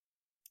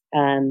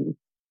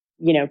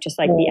 just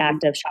like the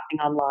act of shopping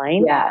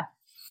online. Yeah.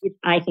 Which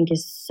I think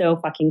is so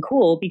fucking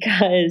cool,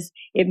 because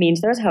it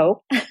means there's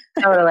hope.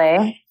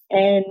 Totally.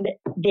 And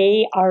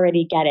they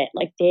already get it.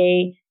 Like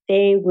they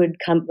would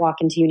walk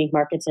into unique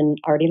markets and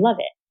already love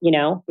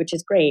it, which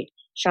is great.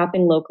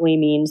 Shopping locally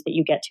means that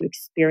you get to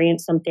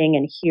experience something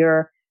and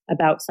hear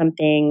about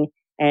something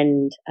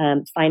and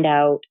find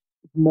out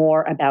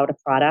more about a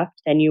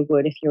product than you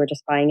would if you were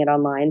just buying it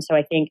online. So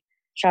I think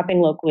shopping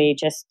locally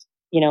just,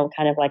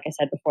 kind of like I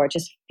said before, it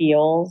just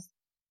feels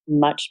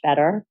much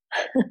better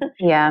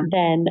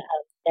than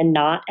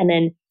not. And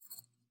then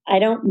I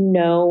don't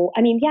know.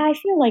 I mean, yeah, I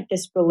feel like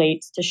this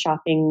relates to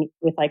shopping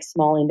with like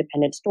small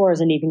independent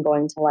stores and even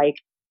going to like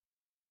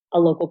a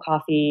local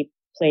coffee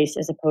place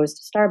as opposed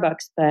to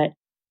Starbucks. But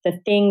the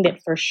thing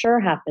that for sure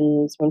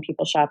happens when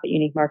people shop at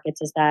unique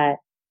markets is that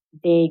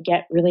they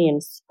get really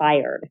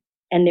inspired.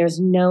 And there's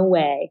no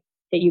way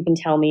that you can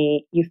tell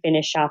me you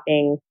finish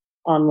shopping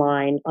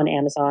online on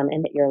Amazon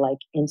and that you're like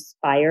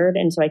inspired.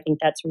 And so I think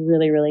that's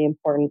really, really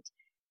important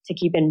to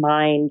keep in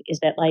mind, is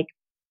that like,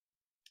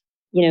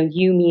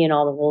 you, me, and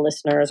all of the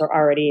listeners are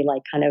already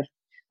like kind of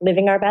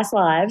living our best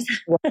lives.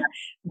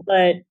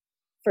 But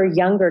for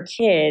younger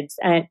kids,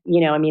 and,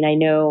 I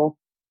know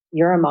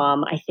you're a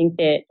mom. I think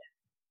that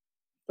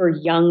for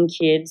young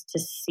kids to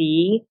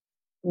see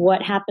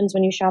what happens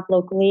when you shop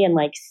locally and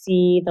like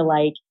see the,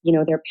 like,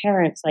 their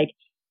parents like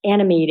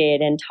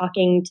animated and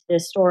talking to the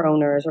store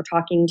owners or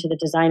talking to the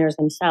designers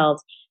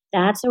themselves,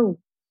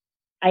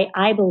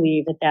 I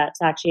believe that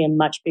that's actually a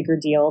much bigger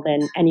deal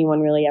than anyone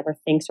really ever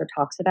thinks or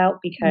talks about,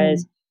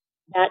 because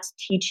that's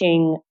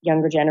teaching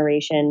younger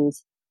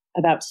generations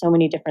about so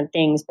many different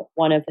things. But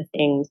one of the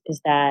things is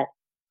that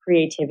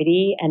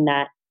creativity and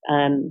that,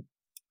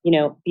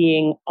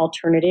 being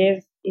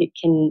alternative, it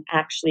can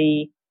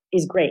actually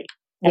is great.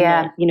 And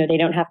that, they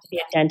don't have to be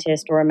a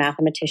dentist or a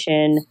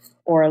mathematician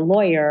or a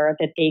lawyer,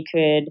 that they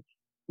could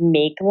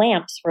make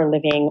lamps for a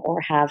living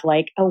or have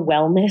like a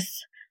wellness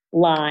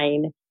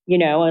line.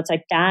 It's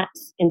like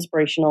that's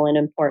inspirational and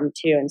important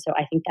too. And so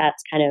I think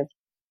that's kind of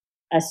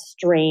a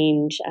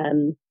strange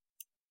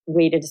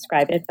way to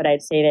describe it, but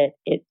I'd say that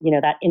it,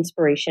 that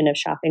inspiration of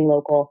shopping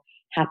local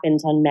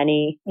happens on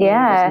many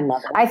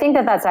levels. I think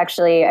that that's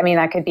actually,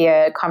 that could be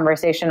a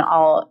conversation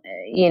all,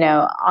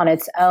 on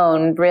its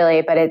own,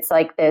 really, but it's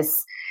like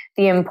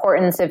the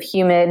importance of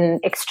human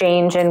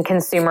exchange and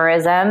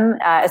consumerism,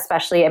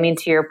 especially,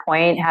 to your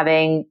point,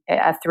 having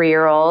a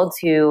 3-year-old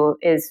who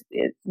is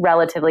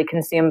relatively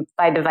consumed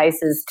by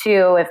devices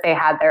too, if they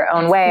had their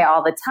own way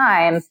all the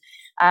time.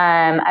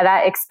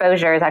 That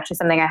exposure is actually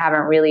something I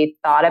haven't really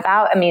thought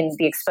about.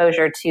 The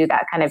exposure to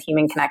that kind of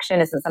human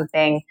connection isn't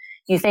something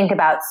you think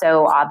about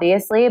so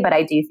obviously, but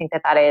I do think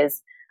that that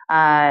is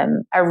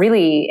a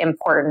really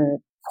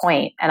important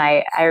point, and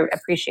I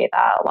appreciate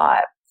that a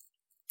lot.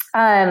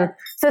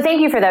 So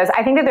thank you for those.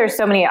 I think that there's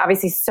so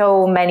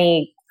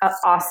many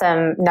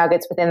awesome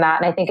nuggets within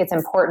that, and I think it's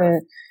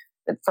important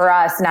for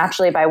us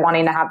naturally, by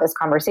wanting to have this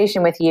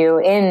conversation with you,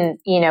 in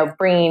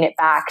bringing it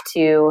back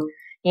to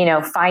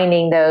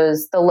finding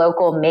the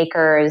local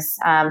makers,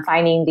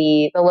 finding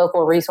the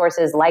local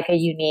resources like a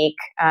Unique,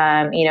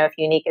 if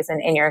Unique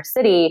isn't in your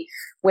city,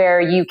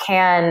 where you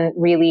can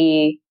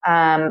really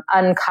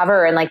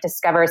uncover and like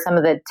discover some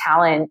of the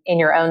talent in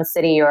your own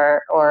city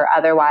or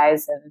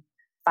otherwise, and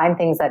find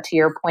things that, to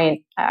your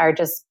point, are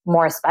just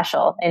more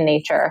special in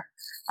nature.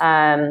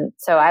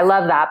 So I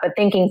love that. But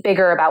thinking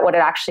bigger about what it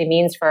actually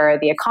means for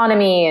the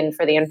economy and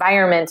for the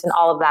environment and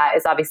all of that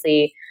is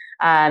obviously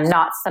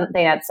not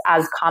something that's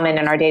as common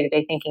in our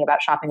day-to-day thinking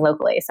about shopping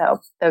locally. So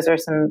those are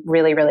some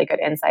really, really good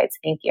insights.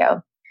 Thank you.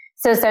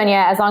 So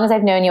Sonja, as long as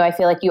I've known you, I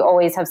feel like you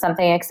always have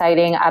something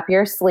exciting up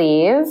your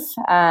sleeve.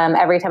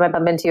 Every time I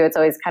bump into you, it's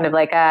always kind of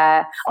like,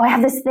 I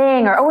have this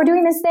thing, or, we're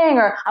doing this thing,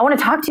 or I want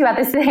to talk to you about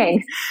this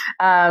thing.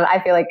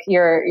 I feel like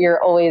you're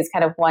always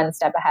kind of one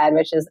step ahead,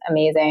 which is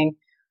amazing.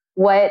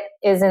 What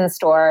is in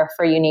store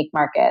for Unique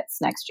Markets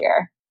next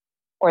year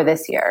or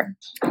this year?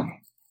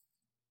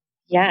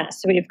 Yeah,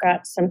 so we've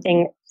got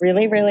something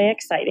really, really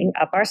exciting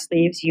up our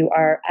sleeves. You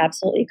are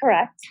absolutely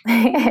correct.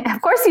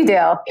 Of course you do.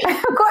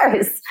 Of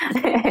course.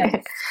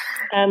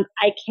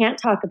 I can't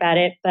talk about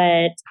it,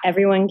 but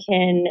everyone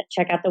can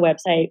check out the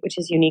website, which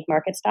is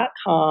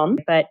uniquemarkets.com.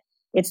 But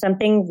it's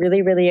something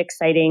really, really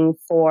exciting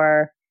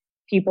for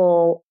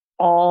people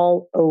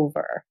all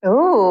over.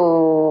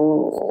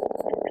 Ooh.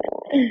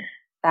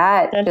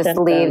 That just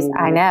leaves,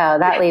 I know,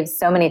 that leaves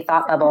so many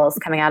thought bubbles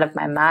coming out of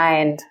my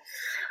mind.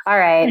 All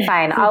right,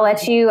 fine. I'll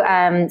let you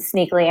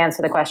sneakily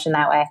answer the question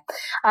that way.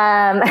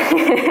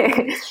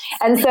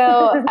 And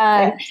so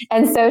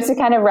to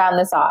kind of round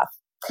this off,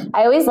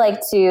 I always like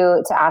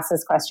to ask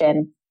this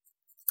question.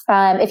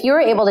 If you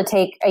were able to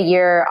take a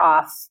year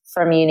off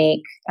from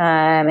Unique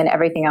and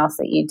everything else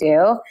that you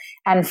do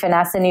and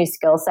finesse a new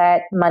skill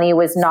set, money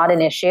was not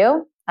an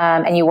issue,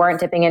 and you weren't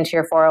dipping into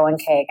your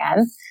 401k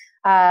again,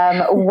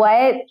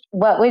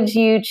 what would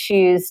you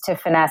choose to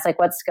finesse? Like,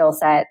 what skill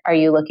set are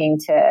you looking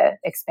to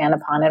expand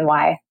upon, and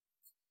why?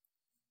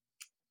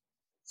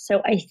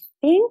 So I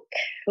think,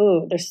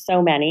 there's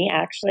so many,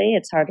 actually.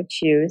 It's hard to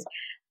choose.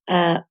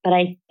 But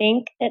I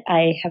think that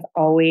I have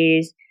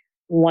always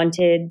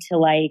wanted to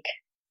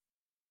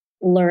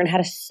learn how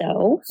to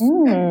sew.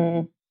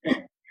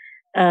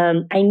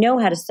 I know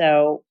how to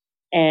sew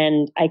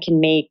and I can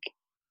make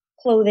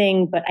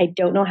clothing, but I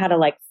don't know how to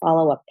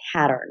follow a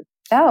pattern.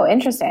 Oh,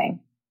 interesting.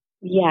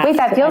 Yeah. Wait,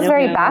 that feels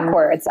very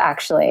backwards,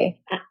 actually.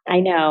 I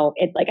know.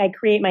 I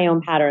create my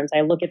own patterns.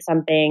 I look at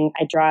something,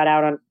 I draw it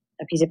out on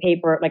a piece of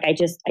paper. I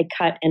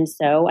cut and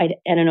sew. I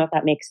don't know if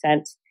that makes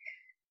sense.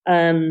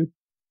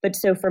 But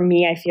so for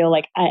me, I feel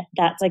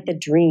that's the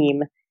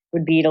dream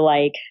would be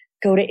to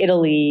go to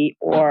Italy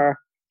or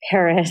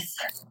Paris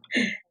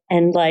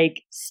and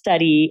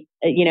study,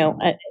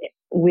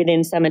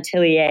 within some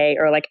atelier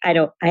or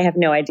I have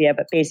no idea,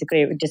 but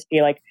basically it would just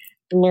be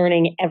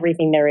learning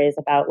everything there is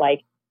about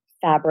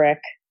fabric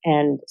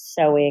and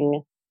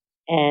sewing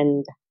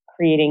and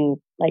creating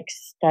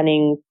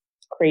stunning,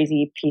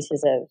 crazy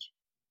pieces of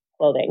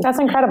clothing. That's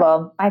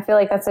incredible. I feel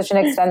like that's such an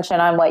extension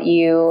on what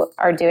you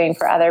are doing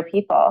for other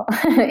people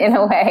in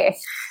a way.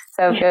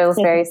 So it feels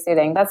very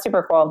suiting. That's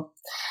super cool.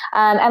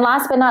 And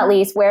last but not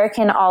least, where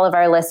can all of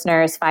our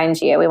listeners find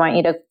you? We want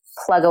you to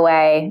plug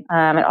away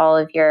at all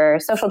of your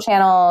social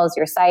channels,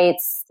 your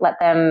sites. Let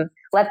them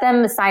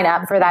sign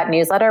up for that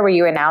newsletter where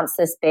you announce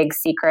this big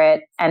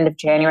secret end of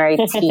January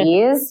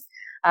tease,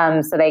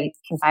 so they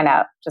can find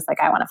out just like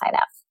I want to find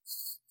out.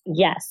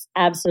 Yes,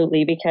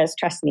 absolutely. Because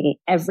trust me,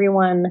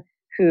 everyone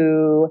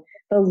who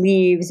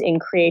believes in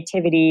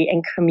creativity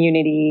and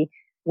community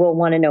will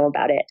want to know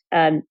about it.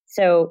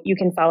 So you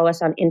can follow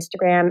us on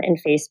Instagram and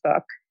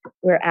Facebook.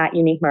 We're at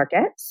Unique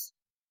Markets,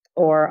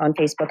 or on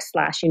Facebook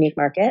 /Unique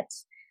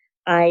Markets.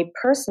 I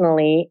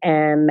personally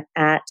am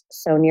at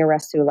Sonja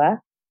Rasula,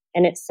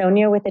 and it's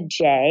Sonja with a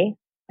J,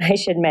 I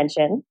should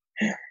mention,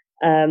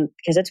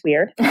 because it's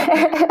weird.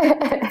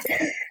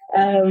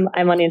 I'm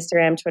on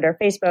Instagram, Twitter,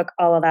 Facebook,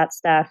 all of that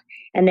stuff.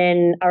 And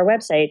then our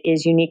website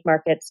is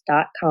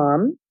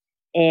uniquemarkets.com,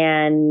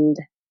 and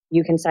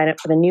you can sign up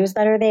for the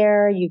newsletter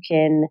there. You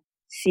can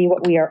see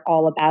what we are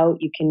all about.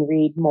 You can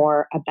read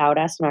more about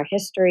us and our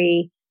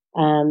history.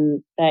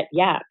 But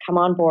yeah, come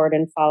on board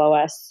and follow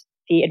us.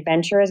 The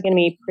adventure is going to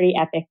be pretty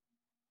epic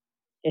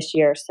this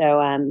year.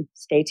 So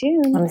stay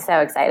tuned. I'm so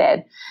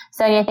excited.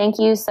 Sonja, thank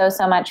you so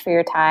much for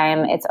your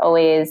time. It's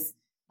always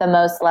the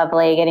most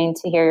lovely getting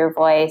to hear your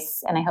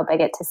voice, and I hope I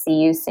get to see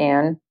you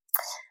soon.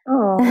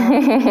 And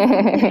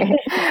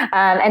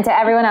to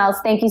everyone else,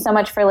 thank you so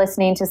much for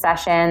listening to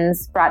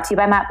Sessions, brought to you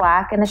by Matt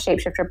Black and the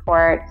Shapeshift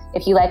Report.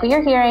 If you like what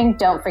you're hearing,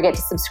 don't forget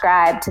to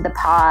subscribe to the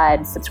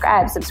pod.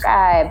 Subscribe,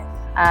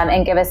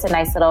 and give us a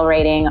nice little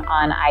rating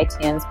on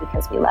iTunes,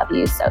 because we love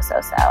you so.